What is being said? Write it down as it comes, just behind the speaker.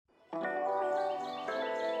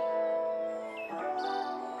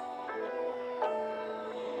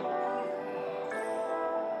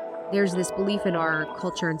there's this belief in our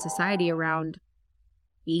culture and society around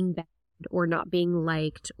being bad or not being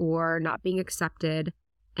liked or not being accepted.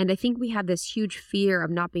 And I think we have this huge fear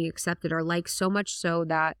of not being accepted or liked, so much so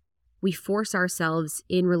that we force ourselves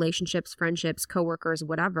in relationships, friendships, coworkers,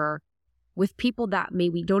 whatever, with people that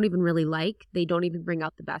maybe we don't even really like. They don't even bring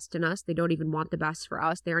out the best in us. They don't even want the best for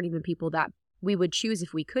us. They aren't even people that we would choose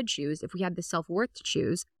if we could choose, if we had the self-worth to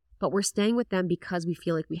choose. But we're staying with them because we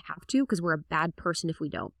feel like we have to, because we're a bad person if we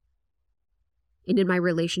don't. And in my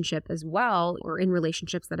relationship as well, or in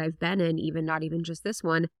relationships that I've been in, even not even just this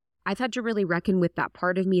one, I've had to really reckon with that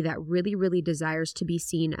part of me that really, really desires to be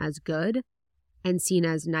seen as good and seen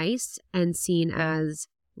as nice and seen as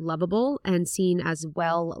lovable and seen as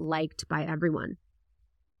well liked by everyone.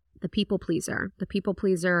 The people pleaser. The people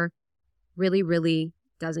pleaser really, really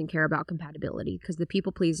doesn't care about compatibility, because the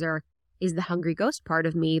people pleaser is the hungry ghost part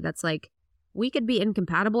of me that's like, we could be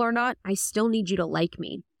incompatible or not. I still need you to like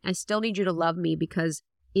me. I still need you to love me, because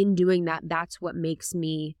in doing that, that's what makes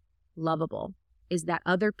me lovable, is that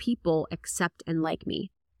other people accept and like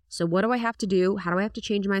me. So what do I have to do? How do I have to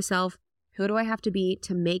change myself? Who do I have to be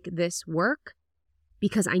to make this work?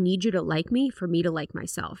 Because I need you to like me for me to like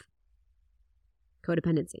myself.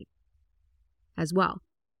 Codependency as well.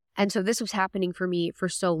 And so this was happening for me for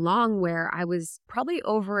so long, where I was probably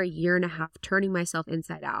over a year and a half turning myself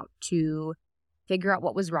inside out to figure out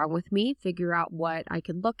what was wrong with me, figure out what I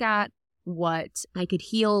could look at, what I could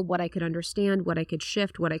heal, what I could understand, what I could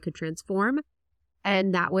shift, what I could transform.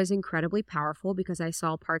 And that was incredibly powerful, because I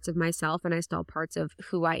saw parts of myself and I saw parts of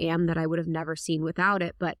who I am that I would have never seen without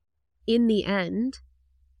it. But in the end,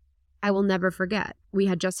 I will never forget. We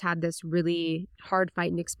had just had this really hard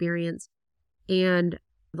fighting experience. And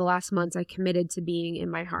the last months I committed to being in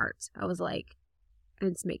my heart. I was like,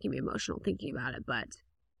 and it's making me emotional thinking about it, but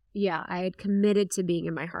yeah, I had committed to being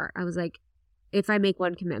in my heart. I was like, if I make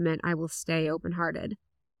one commitment, I will stay open-hearted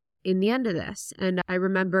in the end of this. And I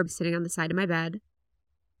remember sitting on the side of my bed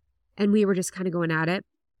and we were just kind of going at it.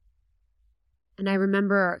 And I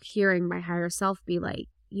remember hearing my higher self be like,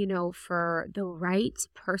 you know, for the right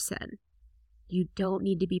person, you don't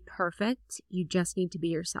need to be perfect. You just need to be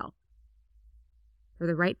yourself. For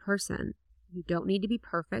the right person, you don't need to be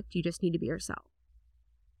perfect. You just need to be yourself.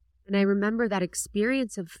 And I remember that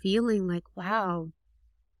experience of feeling like, wow,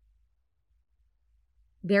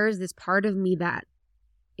 there is this part of me that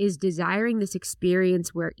is desiring this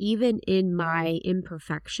experience where even in my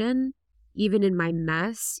imperfection, even in my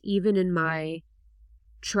mess, even in my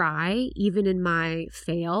try, even in my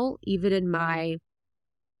fail, even in my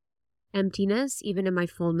emptiness, even in my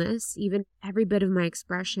fullness, even every bit of my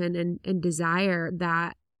expression and desire,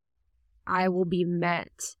 that I will be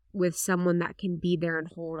met with someone that can be there and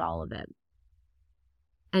hold all of it.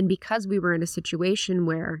 And because we were in a situation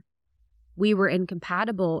where we were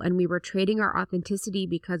incompatible and we were trading our authenticity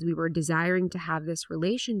because we were desiring to have this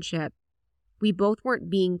relationship, we both weren't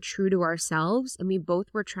being true to ourselves, and we both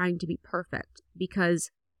were trying to be perfect,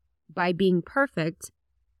 because by being perfect,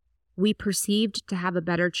 we perceived to have a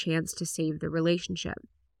better chance to save the relationship.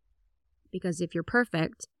 Because if you're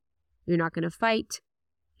perfect, you're not going to fight.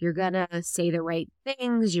 You're going to say the right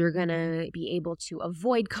things. You're going to be able to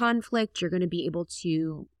avoid conflict. You're going to be able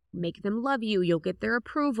to make them love you. You'll get their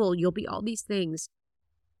approval. You'll be all these things.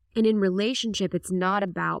 And in relationship, it's not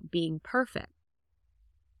about being perfect.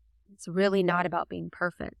 It's really not about being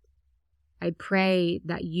perfect. I pray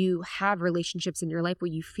that you have relationships in your life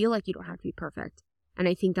where you feel like you don't have to be perfect. And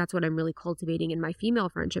I think that's what I'm really cultivating in my female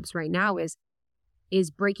friendships right now is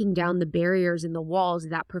breaking down the barriers and the walls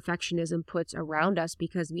that perfectionism puts around us,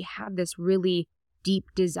 because we have this really deep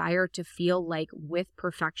desire to feel like with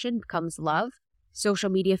perfection comes love. Social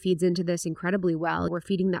media feeds into this incredibly well. We're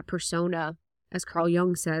feeding that persona, as Carl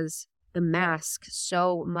Jung says, the mask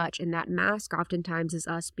so much. And that mask oftentimes is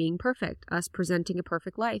us being perfect, us presenting a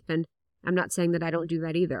perfect life. And I'm not saying that I don't do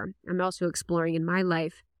that either. I'm also exploring in my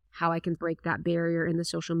life how I can break that barrier in the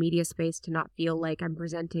social media space to not feel like I'm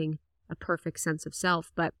presenting a perfect sense of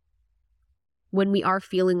self. But when we are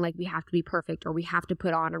feeling like we have to be perfect, or we have to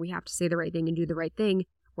put on, or we have to say the right thing and do the right thing,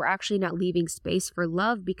 we're actually not leaving space for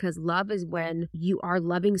love, because love is when you are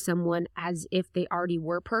loving someone as if they already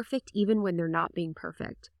were perfect, even when they're not being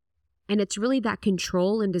perfect. And it's really that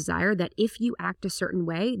control and desire that if you act a certain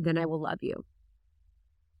way, then I will love you.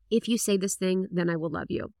 If you say this thing, then I will love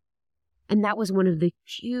you. And that was one of the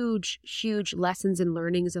huge, huge lessons and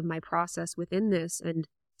learnings of my process within this, and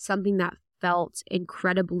something that felt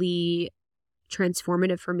incredibly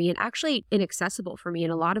transformative for me and actually inaccessible for me in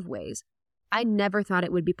a lot of ways. I never thought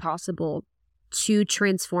it would be possible to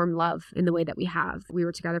transform love in the way that we have. We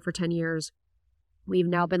were together for 10 years. We've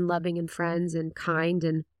now been loving and friends and kind,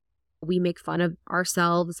 and We make fun of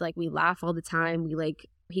ourselves. Like, we laugh all the time.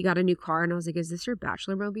 He got a new car and I was like, is this your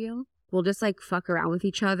bachelor mobile? We'll just like fuck around with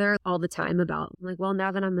each other all the time about like, well,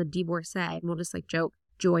 now that I'm a divorcee, and we'll just like joke.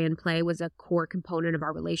 Joy and play was a core component of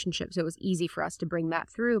our relationship. So it was easy for us to bring that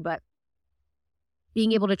through. But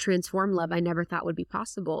being able to transform love, I never thought would be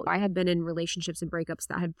possible. I had been in relationships and breakups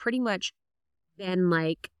that had pretty much been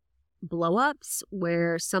like blow-ups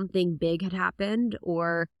where something big had happened,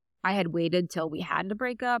 or I had waited till we had to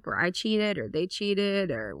break up, or I cheated or they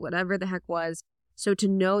cheated or whatever the heck was. So to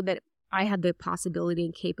know that I had the possibility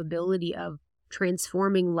and capability of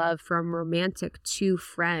transforming love from romantic to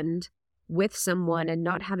friend with someone and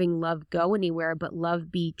not having love go anywhere, but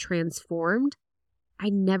love be transformed, I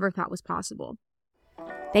never thought was possible.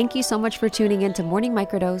 Thank you so much for tuning in to Morning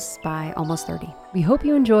Microdose by Almost 30. We hope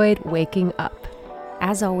you enjoyed waking up.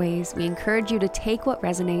 As always, we encourage you to take what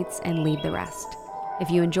resonates and leave the rest. If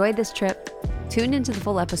you enjoyed this trip, tune into the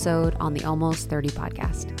full episode on the Almost 30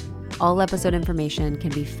 podcast. All episode information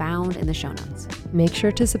can be found in the show notes. Make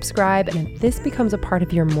sure to subscribe, and if this becomes a part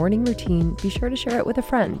of your morning routine, be sure to share it with a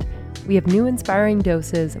friend. We have new inspiring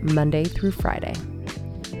doses Monday through Friday.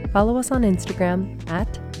 Follow us on Instagram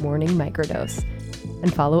at Morning Microdose,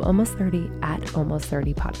 and follow Almost 30 at Almost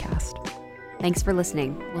 30 Podcast. Thanks for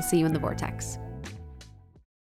listening. We'll see you in the vortex.